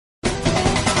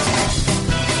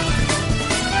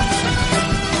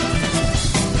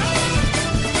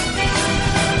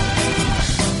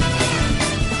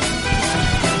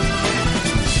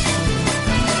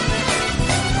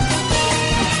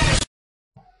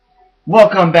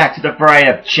Welcome back to the Bride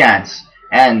of Chance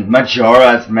and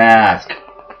Majora's Mask.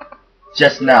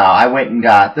 Just now, I went and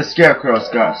got the Scarecrow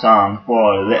song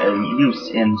for use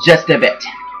in just a bit.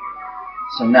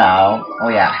 So now, oh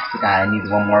yeah, I forgot I need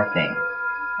one more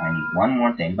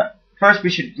thing. But first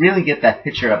we should really get that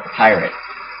picture of the pirate.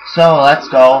 So let's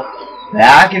go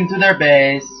back into their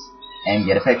base and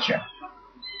get a picture.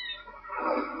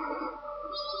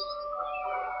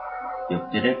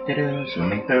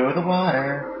 Swimming through the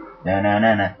water.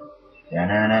 Na-na-na-na.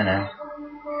 Na-na-na-na.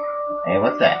 Hey,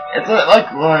 what's that? It's like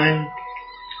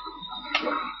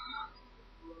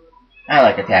I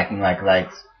like attacking like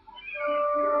legs.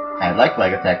 I like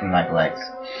attacking like legs.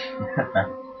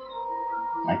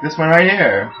 Like this one right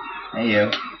here. Hey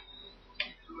you.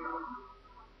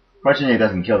 Fortunately it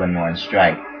doesn't kill them in one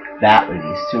strike. That would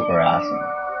be super awesome.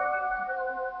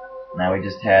 Now we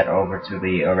just head over to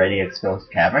the already exposed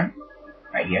cavern.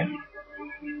 Right here.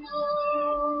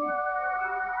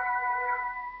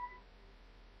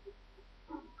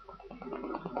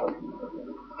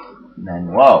 And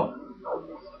then, whoa.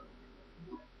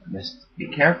 Just be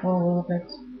careful a little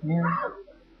bit here.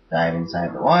 Dive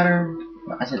inside the water.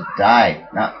 No, I said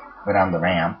dive, not go down the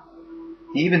ramp.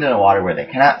 Deep into the water where they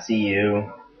cannot see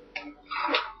you.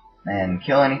 And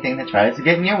kill anything that tries to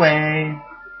get in your way.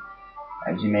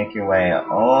 As you make your way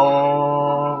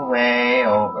all the way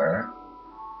over.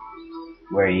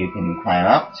 Where you can climb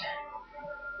up.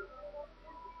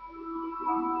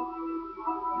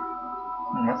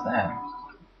 What's that?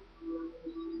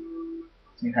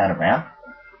 Some kind of ramp?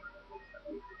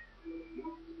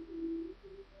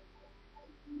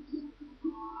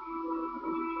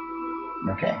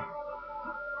 Okay.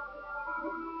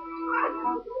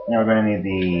 Now we're going to need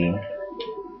the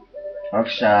hook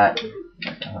shot.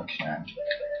 Where's the hook shot?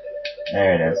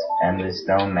 There it is. And the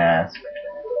stone mask.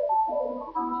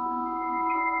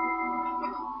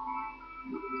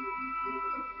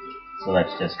 So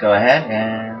let's just go ahead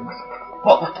and...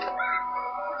 Whoa.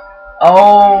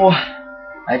 Oh!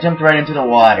 I jumped right into the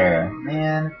water.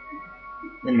 Man.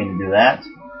 Didn't mean to do that.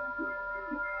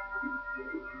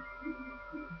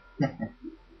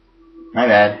 My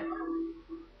bad.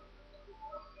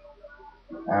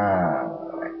 Alright.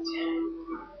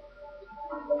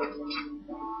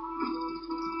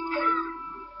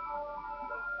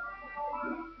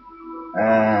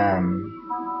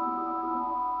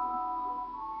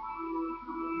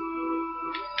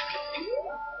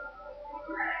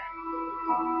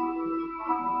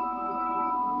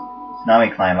 Now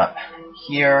we climb up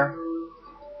here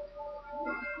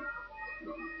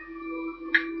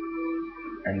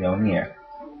and go in here.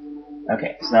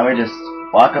 Okay, so now we just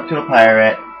walk up to a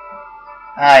pirate.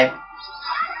 Hi.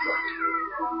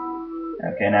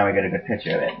 Okay, now we get a good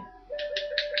picture of it.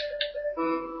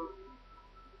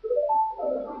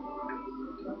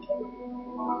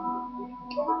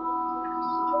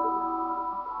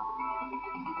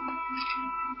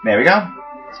 There we go.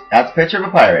 That's a picture of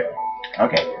a pirate.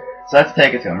 Okay. So let's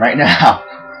take it to him right now.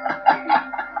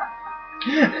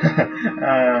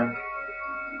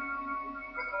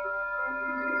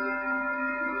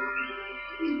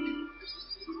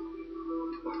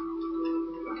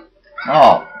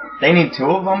 Oh, they need two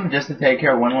of them just to take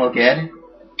care of one little kid?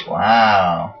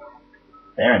 Wow.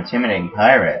 They're intimidating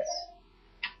pirates.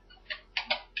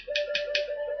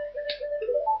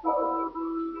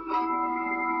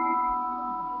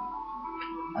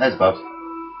 There's a boat.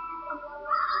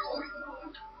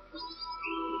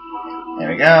 There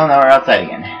we go, now we're outside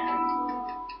again.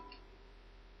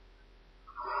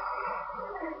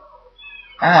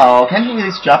 Ow, can't you at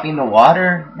least drop me in the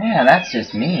water? Man, that's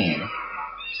just mean.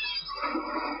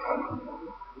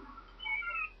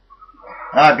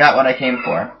 Oh, I've got what I came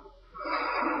for.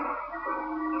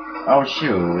 Oh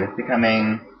shoot, it's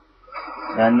becoming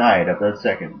the night of the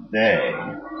second day.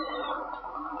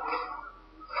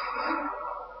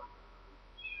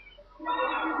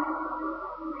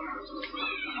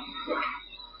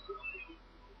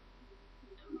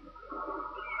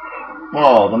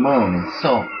 Whoa, the moon is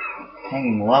so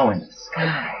hanging low in the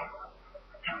sky.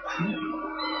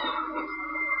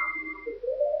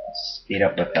 Speed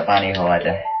up with the bunny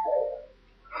hood.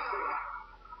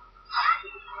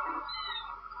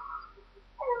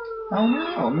 Oh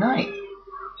no, nice.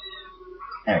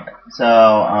 There we go. So,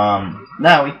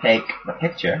 now we take the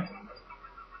picture.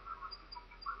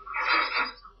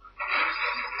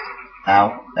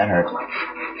 Ow, that hurt.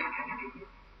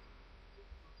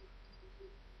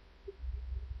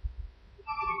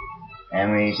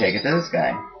 And we take it to this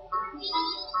guy.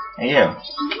 Hey you.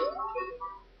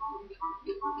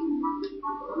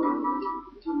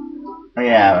 Oh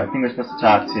yeah, I think we're supposed to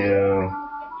talk to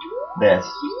this.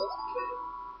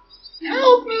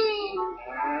 Help me!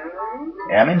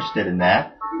 Yeah, I'm interested in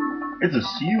that. It's a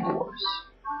seahorse.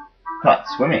 Caught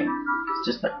swimming. It's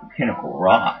just like a pinnacle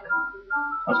rock.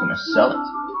 I was gonna sell it.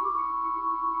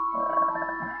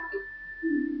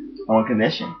 On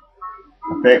condition.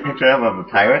 A fake picture of a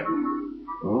pirate?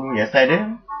 Ooh, yes I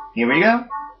do. Here we go.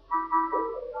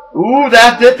 Ooh,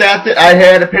 that's it, that's it. I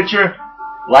had a picture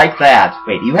like that.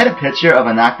 Wait, you had a picture of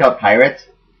a knocked out pirate?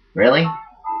 Really?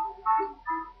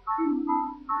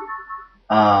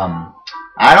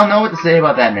 I don't know what to say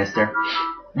about that, mister.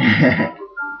 In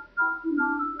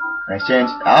exchange,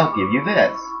 I'll give you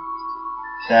this.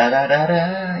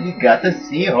 Da-da-da-da, you got the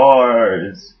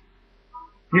seahorse.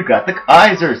 You got the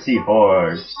Kaiser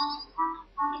seahorse.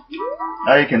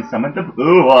 Now you can summon the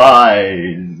blue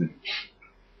eyes.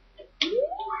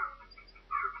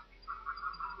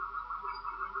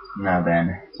 Now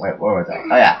then, wait, where was I?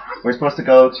 Oh yeah, we're supposed to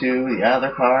go to the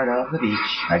other part of the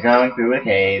beach by going through a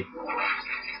cave.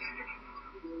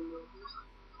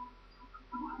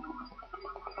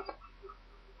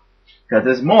 Because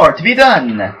there's more to be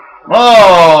done!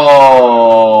 Whoa!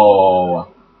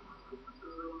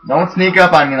 Don't sneak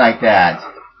up on me like that.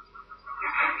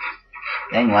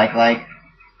 Dang, like.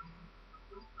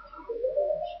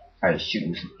 Try to shoot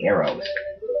with some arrows.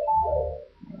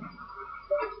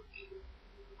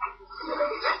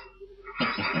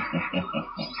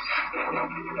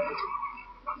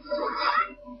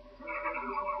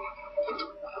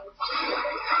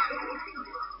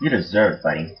 You deserve it,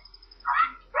 buddy.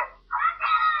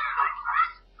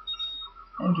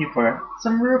 Thank you for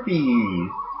some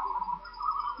rupees.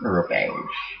 Rupees.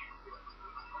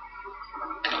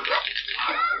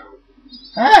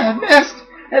 Ah, I missed!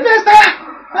 I missed!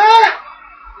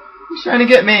 He's trying to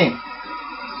get me.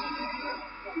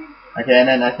 Okay, and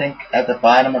then I think at the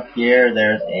bottom up here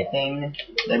there's a thing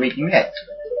that we can get.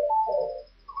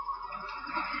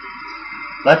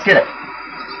 Let's get it.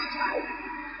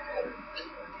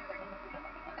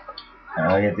 And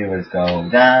all you have to do is go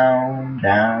down,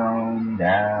 down,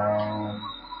 down,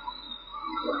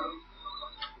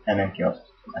 and then kill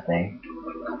a thing.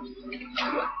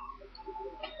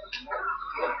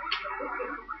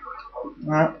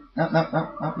 No. Go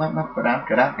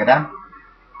down.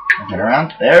 Turn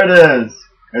around. There it is.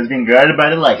 It's being guarded by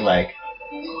the like.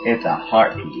 It's a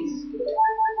heart piece.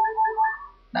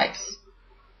 Nice.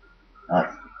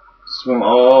 Let's swim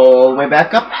all the way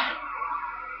back up.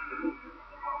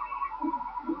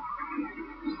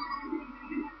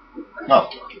 Oh.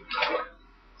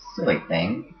 Silly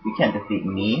thing. You can't defeat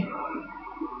me.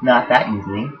 Not that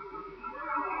easily.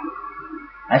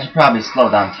 I should probably slow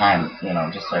down time, you know,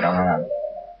 just so I don't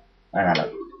run out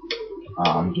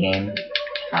of game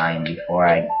time before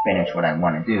I finish what I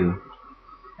want to do.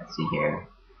 Let's see here.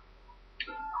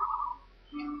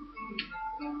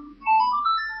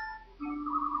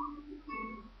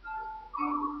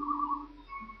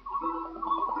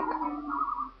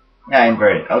 Yeah,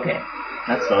 inverted. Okay.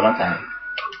 Let's slow down time.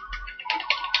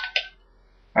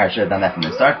 Alright, I should have done that from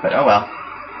the start, but oh well.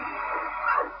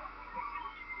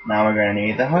 Now we're gonna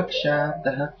need the hook shot,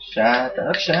 the hook shot, the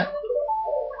hook shot.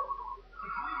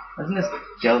 Wasn't this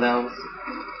Gildel's?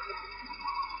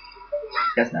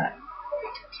 Guess not.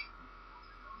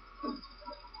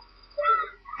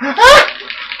 Ah!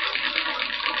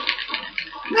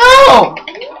 No!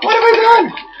 What have I done?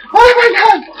 What have I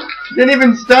done? Didn't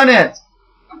even stun it.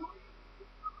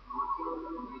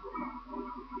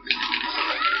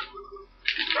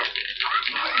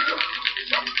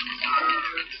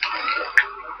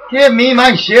 Give me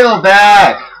my shield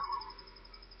back!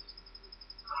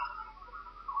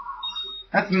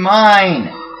 That's mine!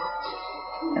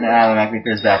 And it automatically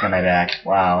appears back on my back.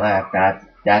 Wow,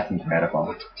 that's incredible.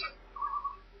 Let's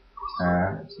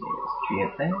see, there's a tree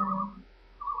up there.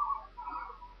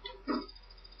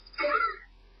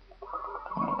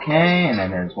 Okay, and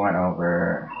then there's one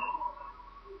over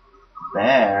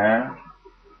there.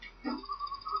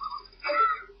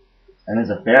 And there's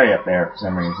a fairy up there for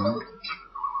some reason.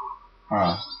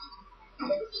 Huh.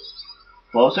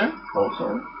 Closer,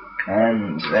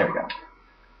 and there we go.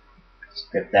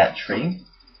 Skip that tree.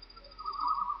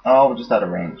 Oh, we're just out of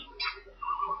range.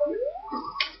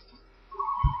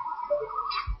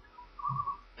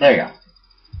 There you go.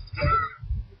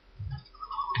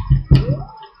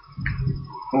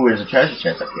 Ooh, there's a treasure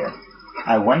chest up here.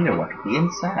 I wonder what could be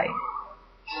inside.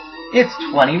 It's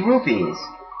 20 rupees.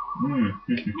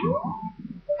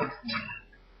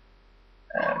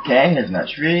 Okay, here's another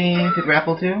tree to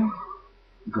grapple to.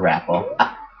 Grapple.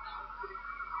 Ah.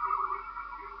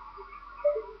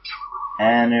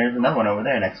 And there's another one over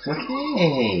there next to a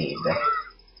cave.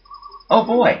 Oh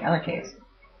boy, I like caves.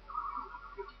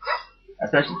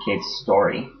 especially Kate's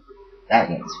story. That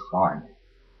game's fun.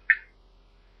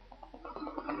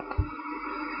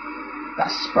 The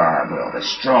spur will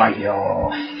destroy you.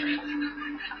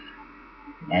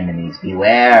 Enemies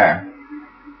beware.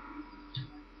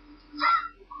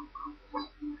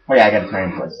 Oh yeah, I gotta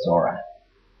turn into a Zora.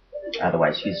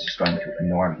 Otherwise, she's just going to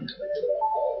ignore me.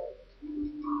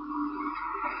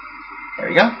 There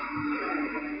we go.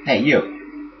 Hey, you.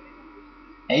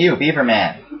 Hey, you, Beaver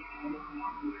Man.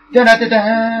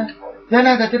 Da-da-da-da!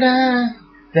 Da-da-da-da-da!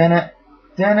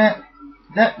 Da-da-da-da!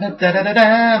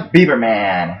 Da-da-da-da-da! Beaver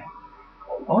Man!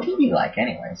 What would he be like,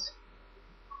 anyways?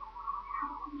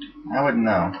 I wouldn't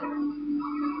know.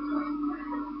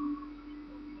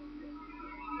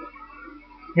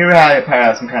 Here we have probably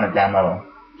have some kind of down level.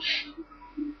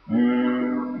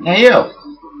 Hey, you!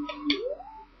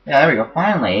 Yeah, there we go.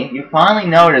 Finally, you finally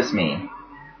noticed me.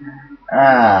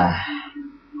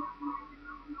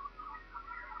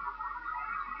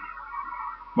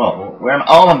 Well, where am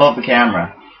I'm above the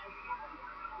camera.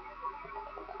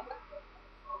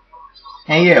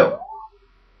 Hey, you!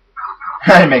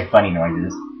 I make funny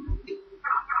noises.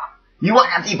 You want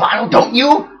an empty bottle, don't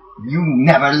you? You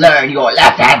never learn your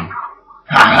lesson!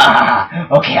 Ha ha ha!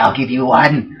 Okay, I'll give you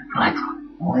one, but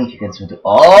only if you can swim to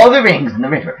all the rings in the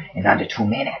river in under 2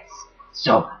 minutes.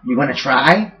 So, you wanna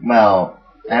try? Well,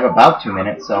 I have about 2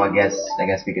 minutes, so I guess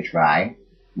we could try.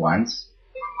 Once.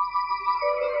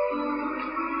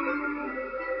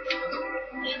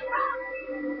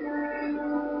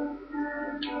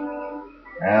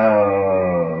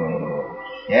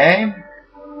 Okay.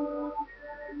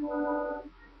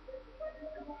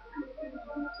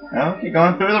 Oh, you're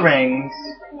going through the rings.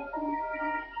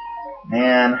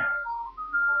 Man.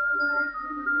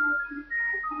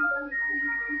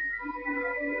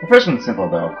 The first one's simple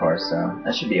though, of course, so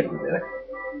I should be able to do it.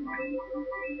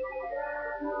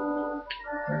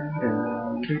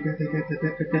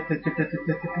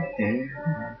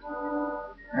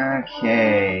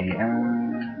 Okay,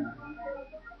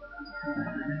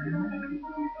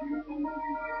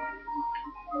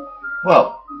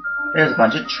 whoa, there's a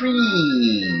bunch of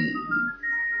trees.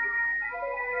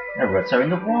 The roots are in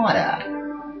the water.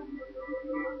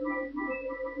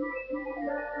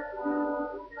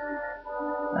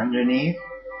 Underneath,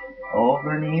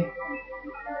 overneath,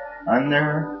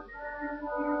 under,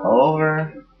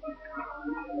 over.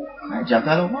 I jumped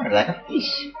out of the water like a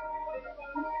fish.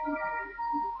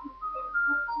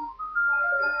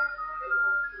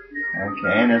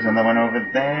 Okay, and there's another one over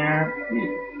there.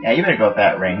 Yeah, you better go with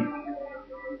that ring.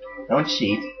 Don't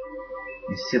cheat,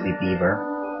 you silly beaver.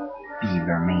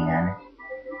 Beaver man.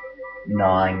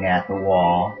 Gnawing at the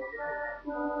wall.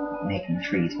 Making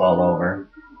trees fall over.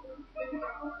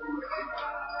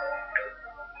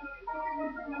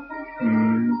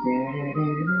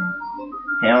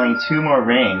 Okay, only 2 more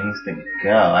rings to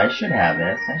go. I should have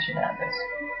this. There's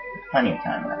plenty of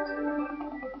time left.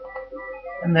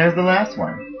 And there's the last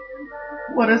one.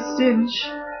 What a cinch.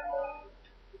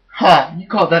 Ha! You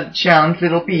call that a challenge,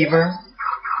 little beaver?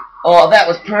 Oh, that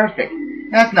was perfect.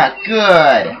 That's not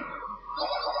good.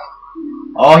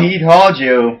 Oh, he told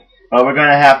you. Well, we're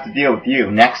gonna have to deal with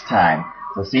you next time.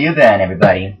 So see you then,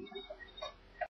 everybody.